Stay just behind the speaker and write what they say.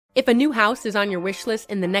If a new house is on your wish list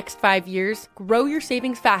in the next 5 years, grow your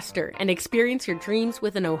savings faster and experience your dreams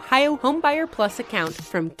with an Ohio Homebuyer Plus account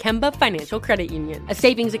from Kemba Financial Credit Union. A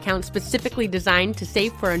savings account specifically designed to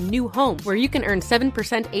save for a new home where you can earn 7%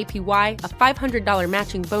 APY, a $500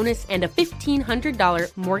 matching bonus, and a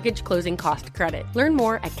 $1,500 mortgage closing cost credit. Learn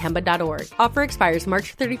more at Kemba.org. Offer expires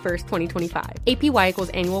March 31st, 2025. APY equals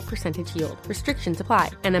annual percentage yield. Restrictions apply.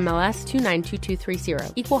 NMLS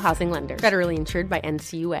 292230. Equal housing lender. Federally insured by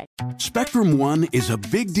NCUA. Spectrum One is a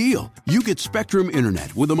big deal. You get Spectrum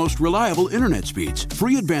Internet with the most reliable internet speeds,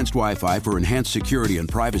 free advanced Wi-Fi for enhanced security and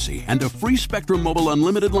privacy, and a free Spectrum Mobile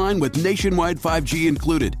Unlimited line with nationwide 5G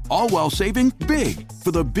included, all while saving big. For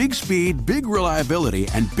the big speed, big reliability,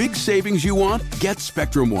 and big savings you want, get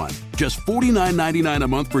Spectrum One. Just $49.99 a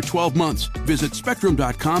month for 12 months. Visit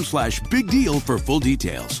spectrum.com/big deal for full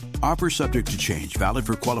details. Offer subject to change. Valid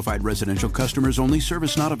for qualified residential customers only.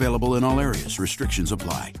 Service not available in all areas. Restrictions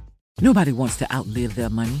apply. Nobody wants to outlive their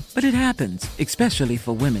money, but it happens, especially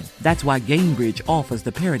for women. That's why Gainbridge offers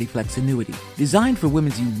the Parity Flex annuity, designed for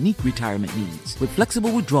women's unique retirement needs, with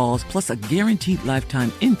flexible withdrawals plus a guaranteed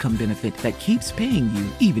lifetime income benefit that keeps paying you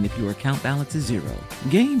even if your account balance is zero.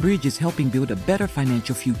 Gainbridge is helping build a better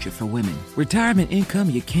financial future for women. Retirement income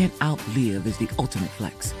you can't outlive is the ultimate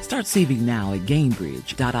flex. Start saving now at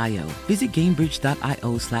Gainbridge.io. Visit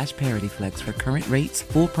Gainbridge.io/ParityFlex for current rates,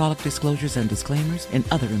 full product disclosures and disclaimers, and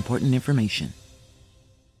other important information.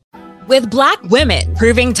 With Black women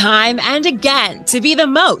proving time and again to be the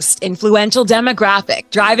most influential demographic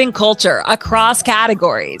driving culture across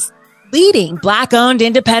categories, leading Black-owned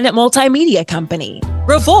independent multimedia company,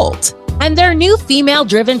 Revolt, and their new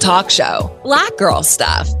female-driven talk show, Black Girl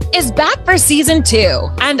Stuff, is back for season 2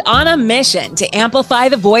 and on a mission to amplify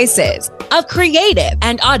the voices of creative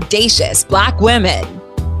and audacious Black women.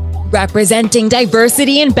 Representing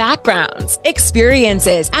diversity in backgrounds,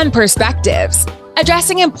 experiences, and perspectives,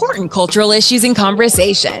 addressing important cultural issues and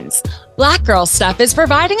conversations, Black Girl Stuff is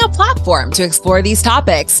providing a platform to explore these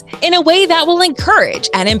topics in a way that will encourage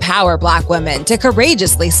and empower Black women to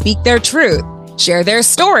courageously speak their truth, share their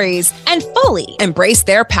stories, and fully embrace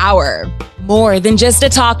their power. More than just a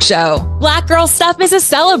talk show, Black Girl Stuff is a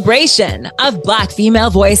celebration of Black female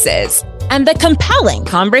voices and the compelling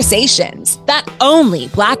conversations that only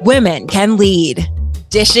Black women can lead.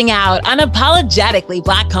 Dishing out unapologetically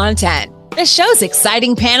Black content, the show's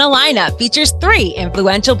exciting panel lineup features 3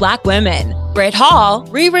 influential Black women, Britt Hall,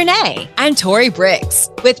 Ree Renee, and Tori Briggs,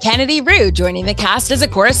 with Kennedy Rue joining the cast as a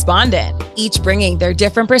correspondent, each bringing their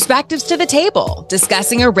different perspectives to the table,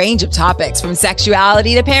 discussing a range of topics from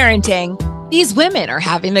sexuality to parenting. These women are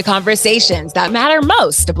having the conversations that matter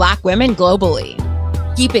most to Black women globally.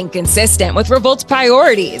 Keeping consistent with Revolt's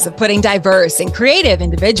priorities of putting diverse and creative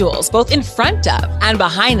individuals both in front of and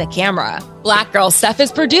behind the camera, Black Girl Stuff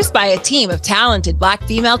is produced by a team of talented Black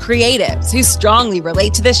female creatives who strongly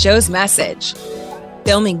relate to the show's message.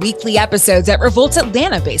 Filming weekly episodes at Revolt's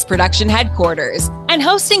Atlanta-based production headquarters and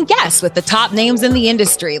hosting guests with the top names in the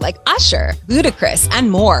industry like Usher, Ludacris,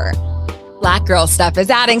 and more. Black Girl Stuff is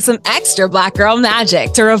adding some extra Black girl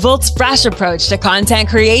magic to Revolt's fresh approach to content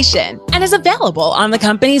creation and is available on the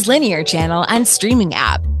company's linear channel and streaming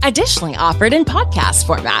app, additionally offered in podcast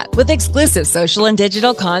format with exclusive social and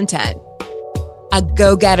digital content. A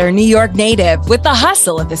go-getter New York native with the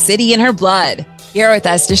hustle of the city in her blood, here with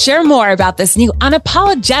us to share more about this new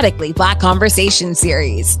unapologetically Black conversation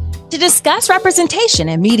series, to discuss representation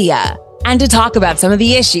in media, and to talk about some of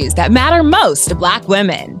the issues that matter most to Black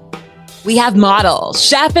women. We have model,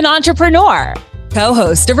 chef, and entrepreneur,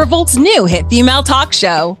 co-host of Revolt's new hit female talk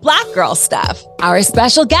show, Black Girl Stuff, our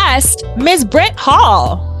special guest, Ms. Britt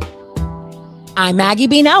Hall. I'm Maggie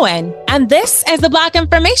B. Nowen, and this is the Black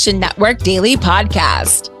Information Network Daily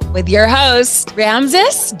Podcast with your host,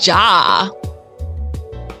 Ramses Ja.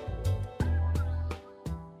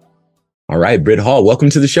 All right, Britt Hall,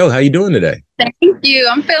 welcome to the show. How you doing today? Thank you.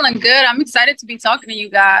 I'm feeling good. I'm excited to be talking to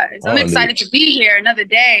you guys. I'm excited to be here another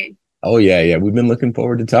day. Oh, yeah. We've been looking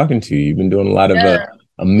forward to talking to you. You've been doing a lot of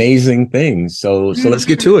amazing things. So let's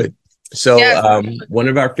get to it. So one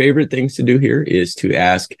of our favorite things to do here is to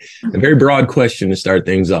ask a very broad question to start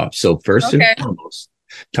things off. So first and foremost,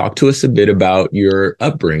 talk to us a bit about your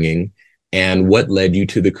upbringing and what led you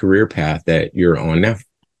to the career path that you're on now.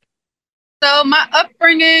 So my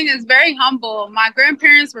upbringing is very humble. My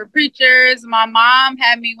grandparents were preachers. My mom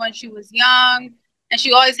had me when she was young, and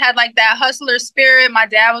she always had like that hustler spirit. My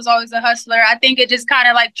dad was always a hustler. I think it just kind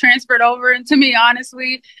of like transferred over into me,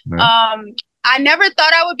 honestly. Right. I never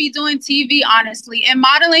thought I would be doing TV, honestly. In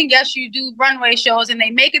modeling, yes, you do runway shows and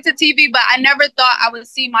they make it to TV, but I never thought I would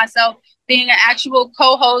see myself being an actual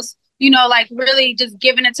co-host, like really just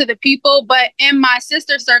giving it to the people. But in my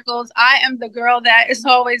sister circles, I am the girl that is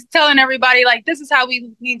always telling everybody, like, this is how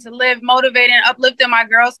we need to live, motivating and uplifting my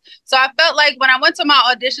girls. So I felt like when I went to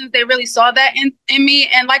my auditions, they really saw that in me.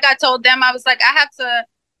 And like I told them, I was like, I have to,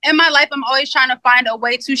 in my life, I'm always trying to find a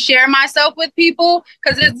way to share myself with people,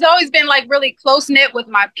 because it's always been like really close knit with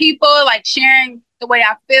my people, like sharing the way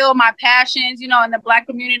I feel, my passions, in the Black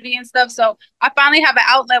community and stuff. So I finally have an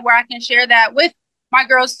outlet where I can share that with my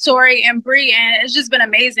girls, Tori and Bree, and it's just been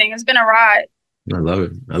amazing. It's been a ride. I love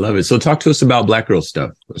it. I love it. So talk to us about Black Girl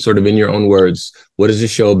Stuff, sort of in your own words. What is the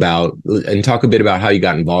show about? And talk a bit about how you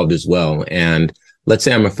got involved as well. And let's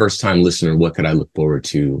say I'm a first-time listener. What could I look forward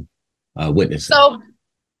to witnessing? So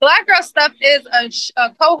Black Girl Stuff is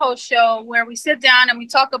a co-host show where we sit down and we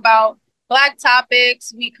talk about Black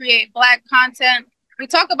topics. We create Black content. We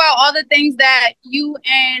talk about all the things that you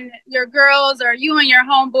and your girls or you and your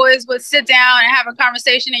homeboys would sit down and have a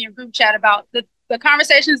conversation in your group chat about. The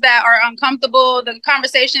conversations that are uncomfortable, the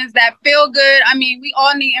conversations that feel good. I mean, we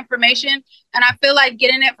all need information. And I feel like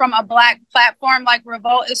getting it from a Black platform like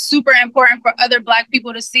Revolt is super important for other Black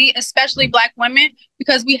people to see, especially Black women,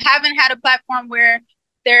 because we haven't had a platform where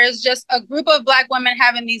there's just a group of Black women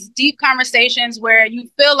having these deep conversations where you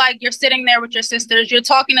feel like you're sitting there with your sisters. You're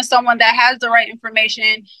talking to someone that has the right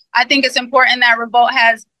information. I think it's important that Revolt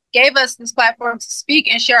gave us this platform to speak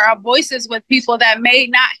and share our voices with people that may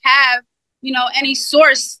not have, any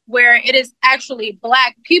source where it is actually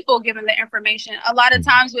Black people giving the information. A lot of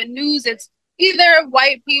times with news, it's either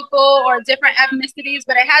white people or different ethnicities,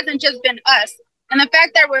 but it hasn't just been us. And the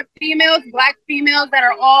fact that we're females, Black females that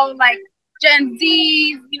are all like Gen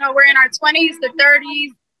Z, we're in our 20s to 30s,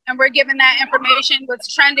 and we're given that information,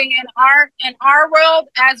 what's trending in our world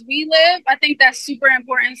as we live. I think that's super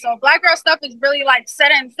important. So Black Girl Stuff is really like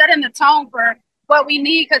setting the tone for what we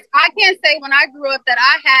need. Because I can't say when I grew up that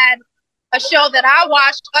I had a show that I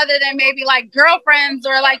watched other than maybe like Girlfriends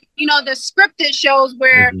or like, the scripted shows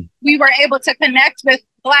where we were able to connect with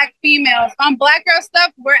Black females. On Black Girl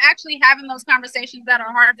Stuff, we're actually having those conversations that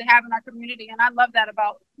are hard to have in our community. And I love that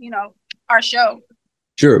about, our show.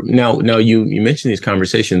 Sure. Now you mentioned these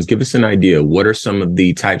conversations. Give us an idea. What are some of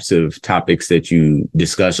the types of topics that you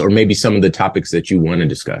discuss, or maybe some of the topics that you want to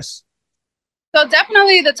discuss? So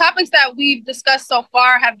definitely the topics that we've discussed so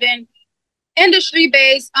far have been industry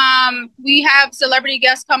based. We have celebrity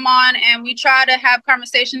guests come on and we try to have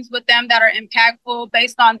conversations with them that are impactful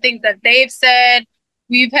based on things that they've said.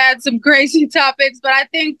 We've had some crazy topics, but I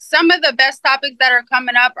think some of the best topics that are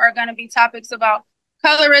coming up are going to be topics about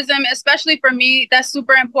colorism, especially for me. That's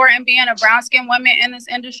super important, being a brown-skinned woman in this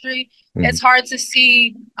industry. It's hard to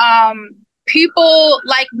see people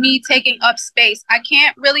like me taking up space. I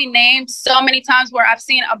can't really name so many times where I've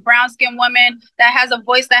seen a brown-skinned woman that has a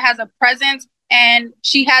voice, that has a presence, and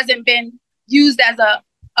she hasn't been used as a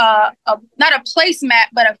not a placemat,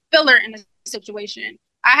 but a filler in the situation.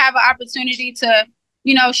 I have an opportunity to,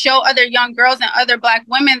 show other young girls and other Black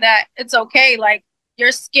women that it's okay. Like,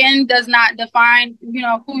 your skin does not define,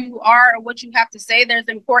 who you are or what you have to say. There's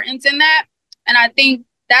importance in that. And I think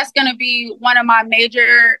that's going to be one of my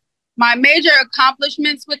major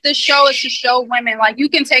accomplishments with this show, is to show women, like, you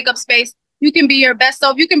can take up space. You can be your best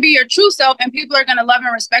self. You can be your true self, and people are going to love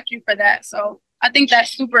and respect you for that. So I think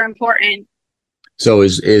that's super important. So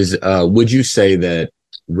would you say that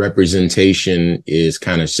representation is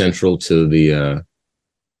kind of central to the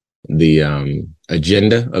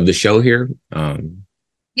agenda of the show here?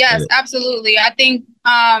 Yes, absolutely. I think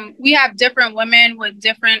we have different women with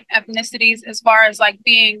different ethnicities as far as like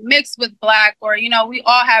being mixed with Black, or, we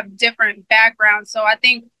all have different backgrounds. So I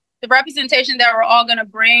think the representation that we're all going to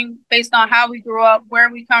bring based on how we grew up, where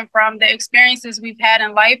we come from, the experiences we've had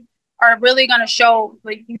in life are really going to show,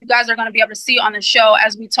 like, you guys are going to be able to see on the show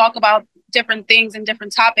as we talk about different things and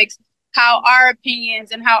different topics, how our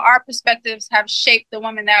opinions and how our perspectives have shaped the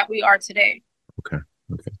women that we are today. Okay.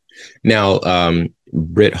 Now,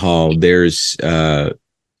 Britt Hall, there's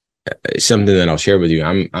something that I'll share with you.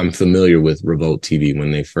 I'm familiar with Revolt TV.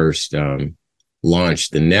 When they first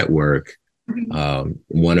launched the network,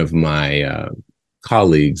 one of my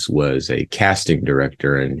colleagues was a casting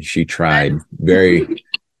director, and she tried very,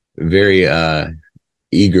 very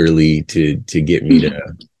eagerly to get me to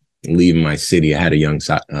leave my city. I had a young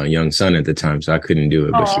son at the time, so I couldn't do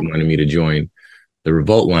it, but she wanted me to join the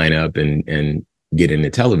Revolt lineup and get into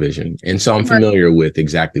television. And so I'm familiar with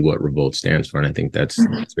exactly what Revolt stands for. And I think that's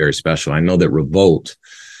very special. I know that Revolt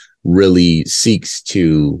really seeks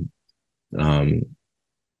to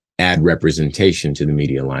add representation to the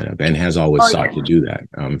media lineup, and has always sought to do that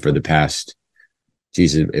for the past,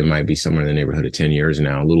 it might be somewhere in the neighborhood of 10 years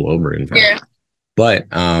now, a little over, in fact. Yeah. But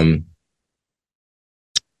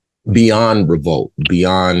beyond revolt,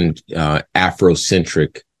 beyond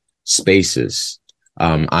Afrocentric spaces,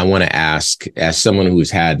 I want to ask, as someone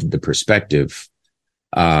who's had the perspective,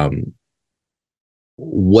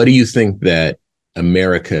 what do you think that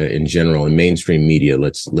America in general and mainstream media,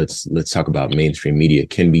 let's talk about mainstream media,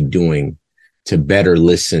 can be doing to better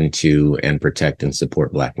listen to and protect and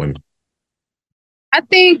support Black women? I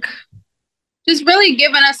think just really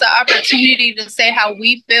giving us the opportunity to say how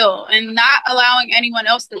we feel and not allowing anyone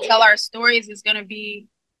else to tell our stories is going to be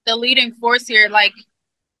the leading force here. Like,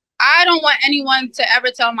 I don't want anyone to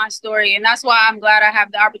ever tell my story. And that's why I'm glad I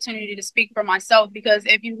have the opportunity to speak for myself, because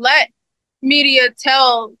if you let media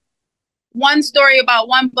tell one story about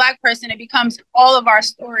one Black person, it becomes all of our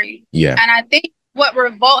story. Yeah. And I think what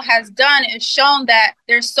Revolt has done is shown that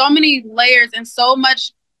there's so many layers and so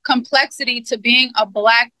much complexity to being a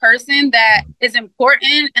Black person that is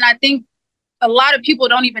important. And I think a lot of people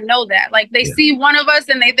don't even know that. Like, they see one of us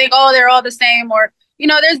and they think, oh, they're all the same. Or, you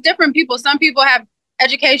know, there's different people. Some people have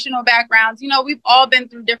educational backgrounds. You know, we've all been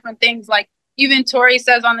through different things. Like, even Tori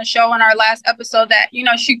says on the show in our last episode that, you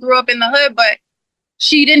know, she grew up in the hood, but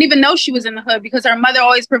she didn't even know she was in the hood because her mother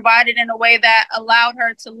always provided in a way that allowed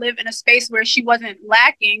her to live in a space where she wasn't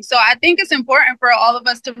lacking. So I think it's important for all of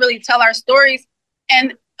us to really tell our stories,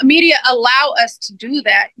 and media allow us to do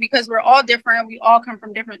that because we're all different. We all come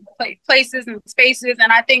from different places and spaces.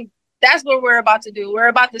 And I think that's what we're about to do. We're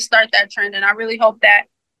about to start that trend. And I really hope that,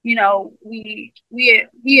 you know, we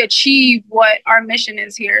achieve what our mission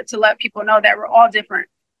is here, to let people know that we're all different.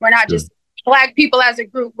 We're not just Black people as a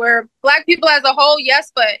group. We're Black people as a whole,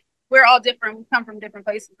 yes, but we're all different. We come from different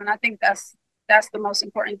places. And I think that's the most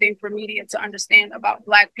important thing for media to understand about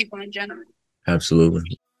Black people in general.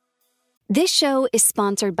 Absolutely. This show is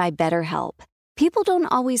sponsored by BetterHelp. People don't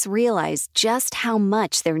always realize just how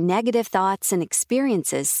much their negative thoughts and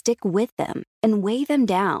experiences stick with them and weigh them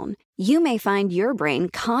down. You may find your brain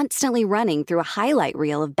constantly running through a highlight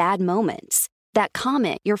reel of bad moments. That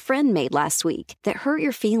comment your friend made last week that hurt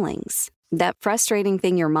your feelings. That frustrating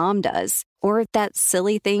thing your mom does. Or that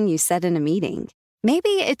silly thing you said in a meeting.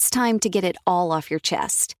 Maybe it's time to get it all off your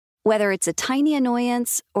chest. Whether it's a tiny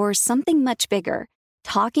annoyance or something much bigger,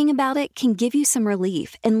 talking about it can give you some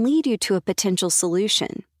relief and lead you to a potential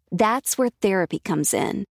solution. That's where therapy comes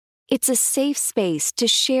in. It's a safe space to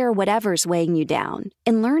share whatever's weighing you down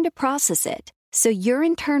and learn to process it so your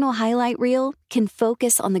internal highlight reel can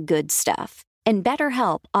focus on the good stuff. And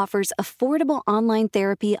BetterHelp offers affordable online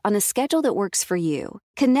therapy on a schedule that works for you.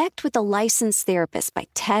 Connect with a licensed therapist by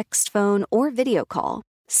text, phone, or video call.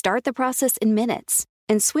 Start the process in minutes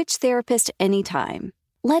and switch therapist anytime.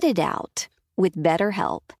 Let it out with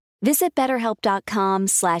BetterHelp. Visit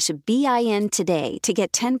BetterHelp.com/BIN today to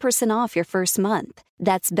get 10% off your first month.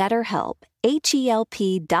 That's BetterHelp,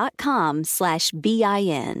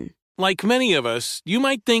 HELP.com/BIN. Like many of us, you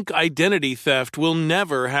might think identity theft will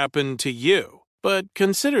never happen to you. But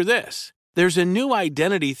consider this. There's a new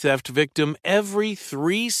identity theft victim every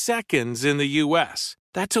 3 seconds in the U.S.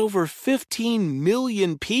 That's over 15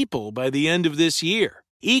 million people by the end of this year,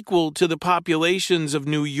 equal to the populations of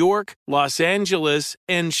New York, Los Angeles,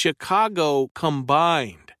 and Chicago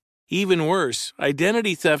combined. Even worse,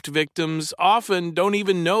 identity theft victims often don't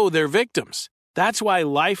even know they're victims. That's why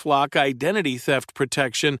LifeLock Identity Theft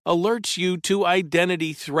Protection alerts you to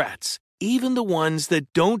identity threats, even the ones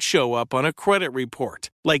that don't show up on a credit report,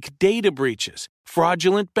 like data breaches,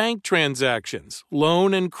 fraudulent bank transactions,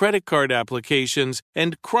 loan and credit card applications,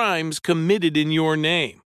 and crimes committed in your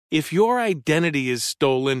name. If your identity is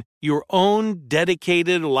stolen, your own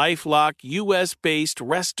dedicated LifeLock U.S.-based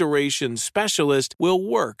restoration specialist will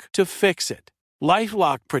work to fix it.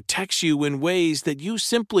 LifeLock protects you in ways that you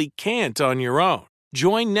simply can't on your own.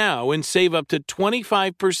 Join now and save up to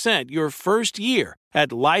 25% your first year at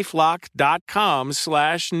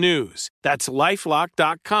LifeLock.com/news. That's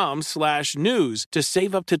LifeLock.com/news to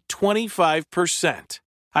save up to 25%.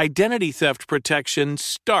 Identity theft protection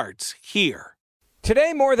starts here.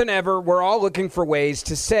 Today, more than ever, we're all looking for ways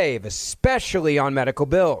to save, especially on medical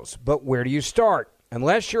bills. But where do you start?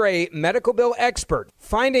 Unless you're a medical bill expert,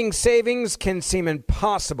 finding savings can seem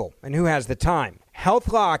impossible. And who has the time?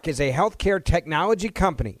 HealthLock is a healthcare technology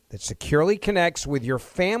company that securely connects with your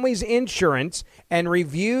family's insurance and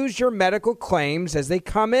reviews your medical claims as they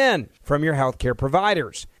come in from your healthcare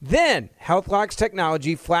providers. Then, HealthLock's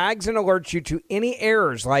technology flags and alerts you to any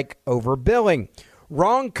errors like overbilling,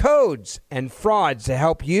 wrong codes, and frauds to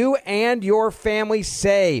help you and your family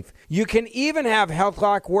save. You can even have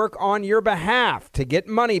HealthLock work on your behalf to get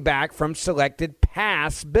money back from selected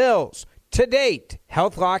past bills. To date,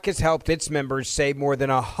 HealthLock has helped its members save more than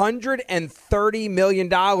 $130 million.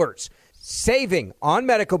 Saving on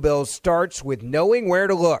medical bills starts with knowing where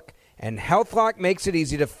to look, and HealthLock makes it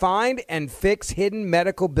easy to find and fix hidden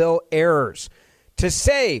medical bill errors. To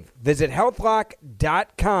save, visit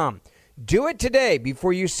healthlock.com. Do it today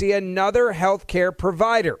before you see another healthcare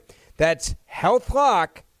provider. That's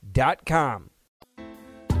healthlock.com.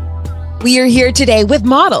 We are here today with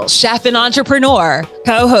model, chef, and entrepreneur,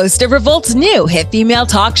 co-host of Revolt's new hit female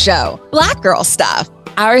talk show, Black Girl Stuff.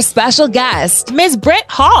 Our special guest, Ms. Britt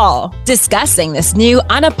Hall, discussing this new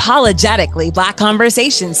unapologetically Black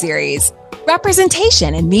conversation series,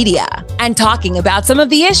 representation in media, and talking about some of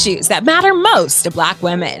the issues that matter most to Black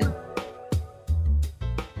women.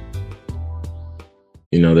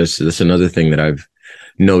 You know, that's another thing that I've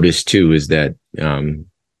noticed too, is that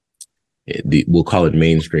we'll call it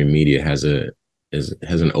mainstream media has an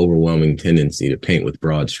overwhelming tendency to paint with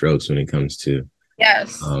broad strokes when it comes to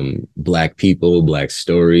Black people, Black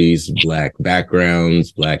stories, Black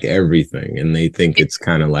backgrounds, Black everything. And they think it's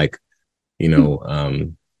kind of like, you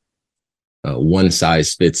know, one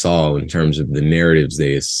size fits all in terms of the narratives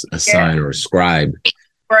they assign or ascribe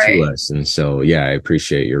to us. And so, yeah, I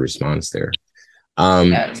appreciate your response there.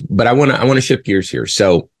 But I want to shift gears here.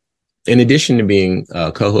 So in addition to being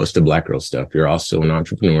a co-host of Black Girl Stuff, you're also an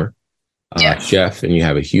entrepreneur. Chef, and you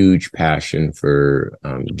have a huge passion for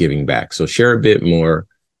giving back. So share a bit more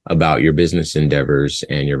about your business endeavors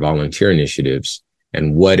and your volunteer initiatives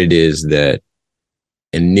and what it is that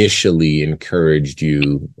initially encouraged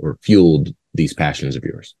you or fueled these passions of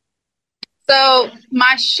yours. So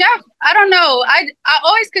my chef, I don't know. I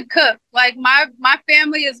always could cook. Like my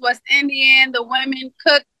family is West Indian. The women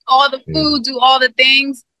cook all the food, do all the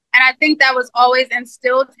things. And I think that was always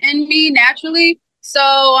instilled in me naturally. So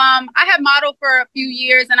I had modeled for a few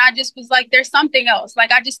years and I just was like, there's something else.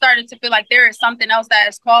 Like I just started to feel like there is something else that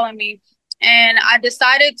is calling me. And I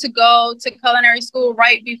decided to go to culinary school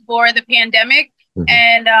right before the pandemic.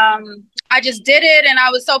 And I just did it and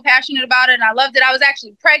I was so passionate about it and I loved it. I was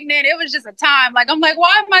actually pregnant. It was just a time. Like, I'm like,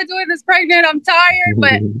 why am I doing this pregnant? I'm tired.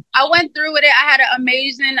 But I went through with it. I had an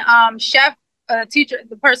amazing chef, teacher,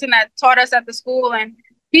 the person that taught us at the school. And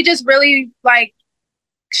he just really like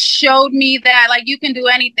showed me that like you can do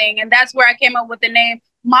anything. And that's where I came up with the name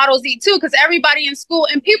Models Eat Too, because everybody in school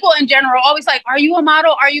and people in general always like, are you a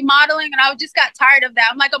model? Are you modeling? And I just got tired of that.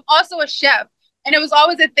 I'm like, I'm also a chef. And it was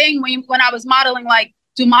always a thing when I was modeling, like,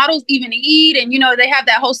 do models even eat? And, you know, they have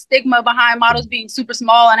that whole stigma behind models being super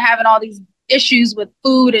small and having all these issues with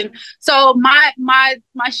food. And so my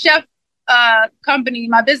chef company,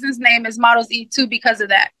 my business name is Models Eat Too because of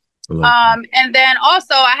that. And then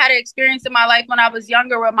also I had an experience in my life when I was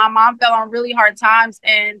younger where my mom fell on really hard times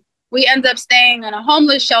and we ended up staying in a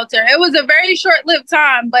homeless shelter. It was a very short-lived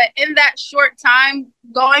time, but in that short time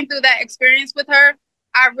going through that experience with her,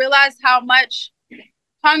 I realized how much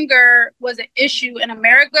hunger was an issue in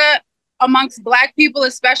America amongst Black people,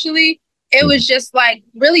 especially. It was just like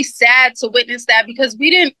really sad to witness that because we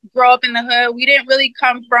didn't grow up in the hood. We didn't really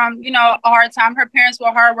come from, you know, a hard time. Her parents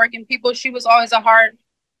were hardworking people. She was always a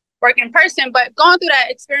hardworking person, but going through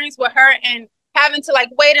that experience with her and having to like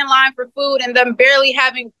wait in line for food and them barely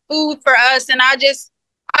having food for us. And I just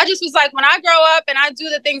was like, when I grow up and I do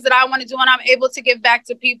the things that I want to do and I'm able to give back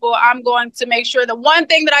to people, I'm going to make sure the one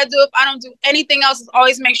thing that I do, if I don't do anything else, is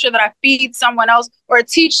always make sure that I feed someone else or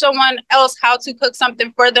teach someone else how to cook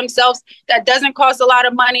something for themselves that doesn't cost a lot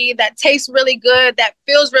of money, that tastes really good, that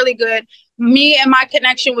feels really good. Me and my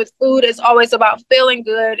connection with food is always about feeling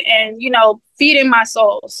good and, you know, feeding my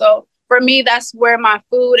soul. So for me, that's where my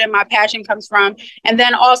food and my passion comes from. And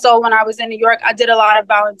then also when I was in New York, I did a lot of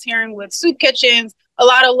volunteering with soup kitchens, a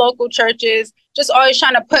lot of local churches, just always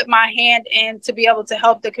trying to put my hand in to be able to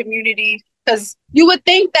help the community. Because you would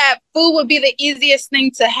think that food would be the easiest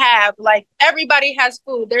thing to have. Like everybody has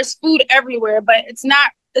food. There's food everywhere, but it's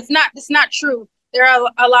not true. There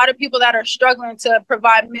are a lot of people that are struggling to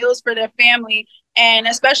provide meals for their family. And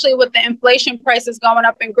especially with the inflation prices going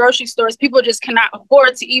up in grocery stores, people just cannot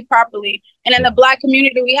afford to eat properly. And in the Black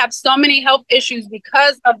community, we have so many health issues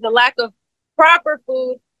because of the lack of proper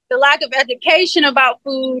food, the lack of education about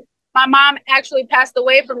food. My mom actually passed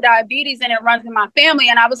away from diabetes and it runs in my family.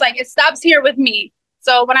 And I was like, it stops here with me.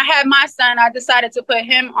 So when I had my son, I decided to put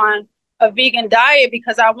him on a vegan diet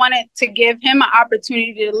because I wanted to give him an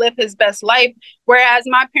opportunity to live his best life. Whereas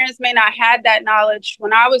my parents may not have that knowledge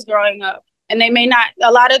when I was growing up. And they may not,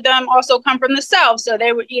 a lot of them also come from the South. So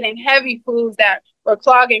they were eating heavy foods that were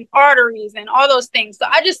clogging arteries and all those things. So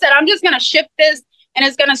I just said, I'm just going to shift this and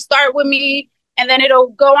it's going to start with me. And then it'll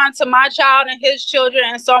go on to my child and his children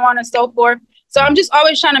and so on and so forth. So I'm just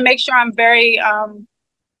always trying to make sure I'm very,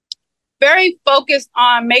 very focused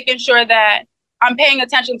on making sure that I'm paying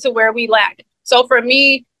attention to where we lack. So for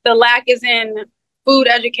me, the lack is in food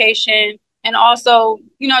education, and also,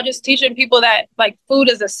 you know, just teaching people that like food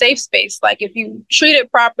is a safe space. Like if you treat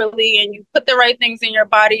it properly and you put the right things in your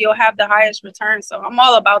body, you'll have the highest return. So I'm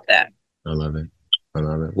all about that. I love it.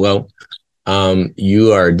 Well,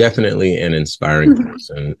 you are definitely an inspiring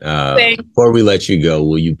person. Before we let you go,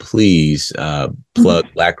 will you please plug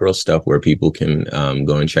Black Girl Stuff, where people can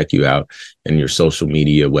go and check you out, and your social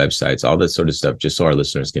media, websites, all that sort of stuff, just so our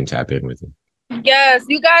listeners can tap in with you? Yes,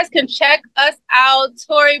 you guys can check us out,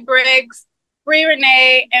 Tori Briggs, Bree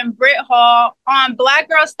Renee, and Britt Hall, on Black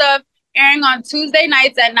Girl Stuff, airing on Tuesday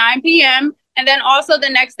nights at 9 p.m. And then also the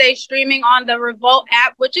next day streaming on the Revolt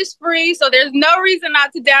app, which is free. So there's no reason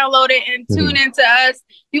not to download it and tune into us.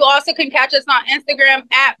 You also can catch us on Instagram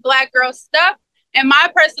at Black Girl Stuff. And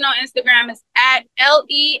my personal Instagram is at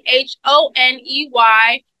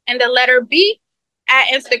LEHONEY and the letter B at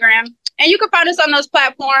Instagram. And you can find us on those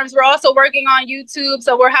platforms. We're also working on YouTube.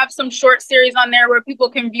 So we'll have some short series on there where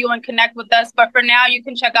people can view and connect with us. But for now, you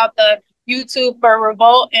can check out the YouTube for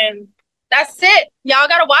Revolt. And that's it. Y'all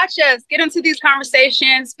got to watch us. Get into these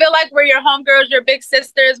conversations. Feel like we're your homegirls, your big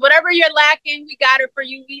sisters. Whatever you're lacking, we got it for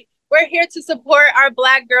you. We're here to support our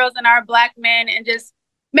Black girls and our Black men and just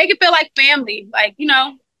make it feel like family. Like, you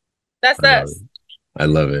know, that's us. I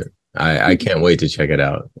love it. I can't wait to check it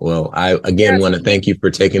out. Well, I again want to thank you for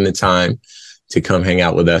taking the time to come hang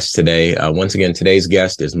out with us today. Once again, today's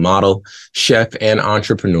guest is model, chef, and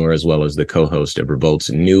entrepreneur, as well as the co-host of Revolt's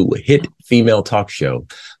new hit female talk show,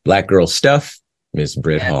 Black Girl Stuff, Miss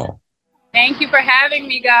Britt Hall. Thank you for having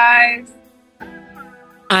me, guys.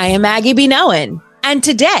 I am Maggie B. Noen, and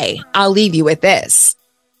today I'll leave you with this.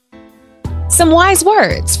 Some wise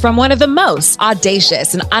words from one of the most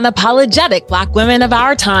audacious and unapologetic Black women of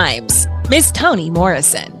our times, Miss Toni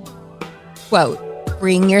Morrison. Quote,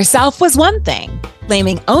 "Freeing yourself was one thing.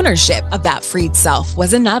 Claiming ownership of that freed self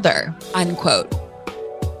was another," unquote.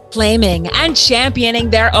 Claiming and championing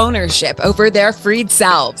their ownership over their freed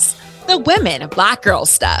selves, the women of Black Girl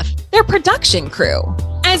Stuff, their production crew,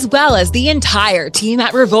 as well as the entire team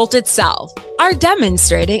at Revolt itself, are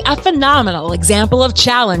demonstrating a phenomenal example of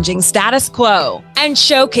challenging status quo and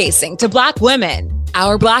showcasing to Black women,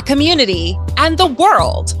 our Black community, and the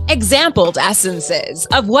world exampled essences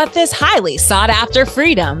of what this highly sought-after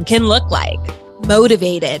freedom can look like.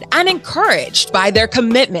 Motivated and encouraged by their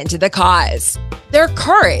commitment to the cause, their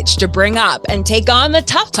courage to bring up and take on the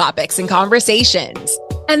tough topics and conversations,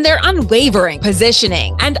 and their unwavering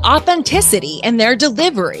positioning and authenticity in their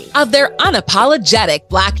delivery of their unapologetic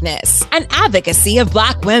Blackness and advocacy of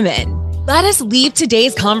Black women. Let us leave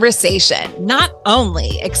today's conversation not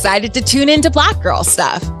only excited to tune into Black Girl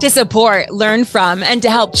Stuff, to support, learn from, and to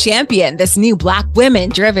help champion this new Black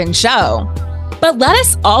women-driven show, but let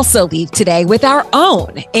us also leave today with our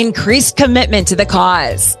own increased commitment to the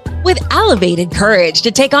cause, with elevated courage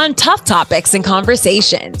to take on tough topics and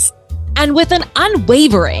conversations, and with an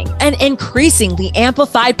unwavering and increasingly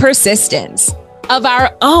amplified persistence of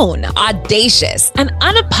our own audacious and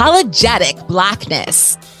unapologetic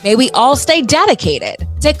Blackness. May we all stay dedicated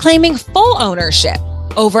to claiming full ownership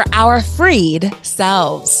over our freed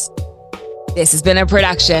selves. This has been a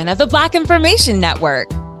production of the Black Information Network.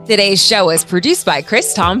 Today's show is produced by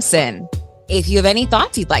Chris Thompson. If you have any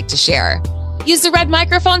thoughts you'd like to share, use the red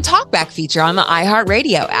microphone talkback feature on the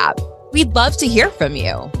iHeartRadio app. We'd love to hear from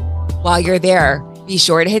you. While you're there, be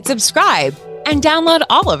sure to hit subscribe and download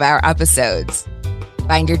all of our episodes.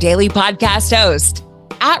 Find your daily podcast host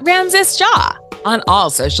at Ramses Shaw on all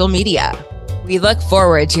social media. We look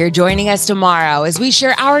forward to your joining us tomorrow as we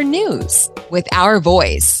share our news with our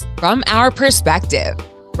voice from our perspective,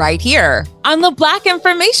 right here on the Black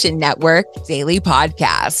Information Network Daily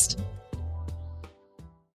Podcast.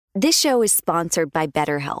 This show is sponsored by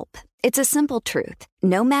BetterHelp. It's a simple truth.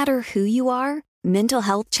 No matter who you are, mental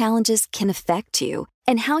health challenges can affect you,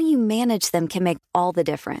 and how you manage them can make all the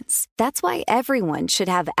difference. That's why everyone should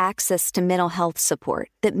have access to mental health support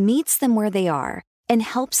that meets them where they are and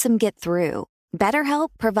helps them get through. BetterHelp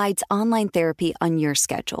provides online therapy on your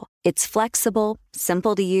schedule. It's flexible,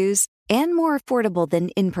 simple to use, and more affordable than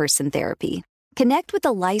in-person therapy. Connect with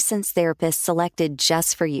a licensed therapist selected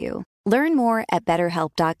just for you. Learn more at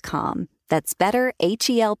BetterHelp.com. That's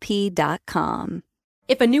BetterHelp.com.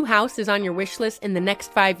 If a new house is on your wish list in the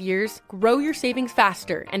next 5 years, grow your savings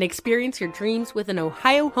faster and experience your dreams with an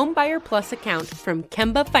Ohio Homebuyer Plus account from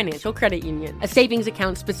Kemba Financial Credit Union. A savings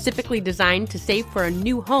account specifically designed to save for a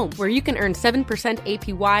new home where you can earn 7%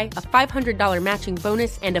 APY, a $500 matching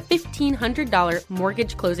bonus, and a $1,500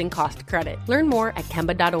 mortgage closing cost credit. Learn more at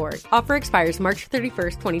Kemba.org. Offer expires March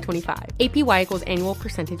 31st, 2025. APY equals annual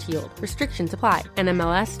percentage yield. Restrictions apply.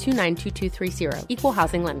 NMLS 292230. Equal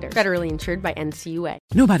housing lender. Federally insured by NCUA.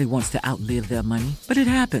 Nobody wants to outlive their money, but it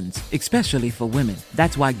happens, especially for women.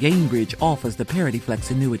 That's why Gainbridge offers the Parity Flex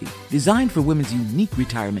annuity, designed for women's unique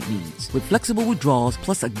retirement needs, with flexible withdrawals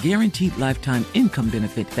plus a guaranteed lifetime income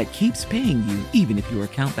benefit that keeps paying you even if your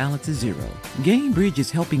account balance is zero. Gainbridge is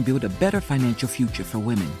helping build a better financial future for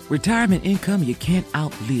women. Retirement income you can't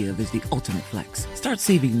outlive is the ultimate flex. Start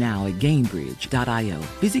saving now at Gainbridge.io.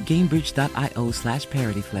 Visit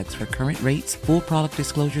Gainbridge.io/ParityFlex for current rates, full product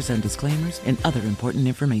disclosures and disclaimers, and other important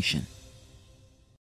information.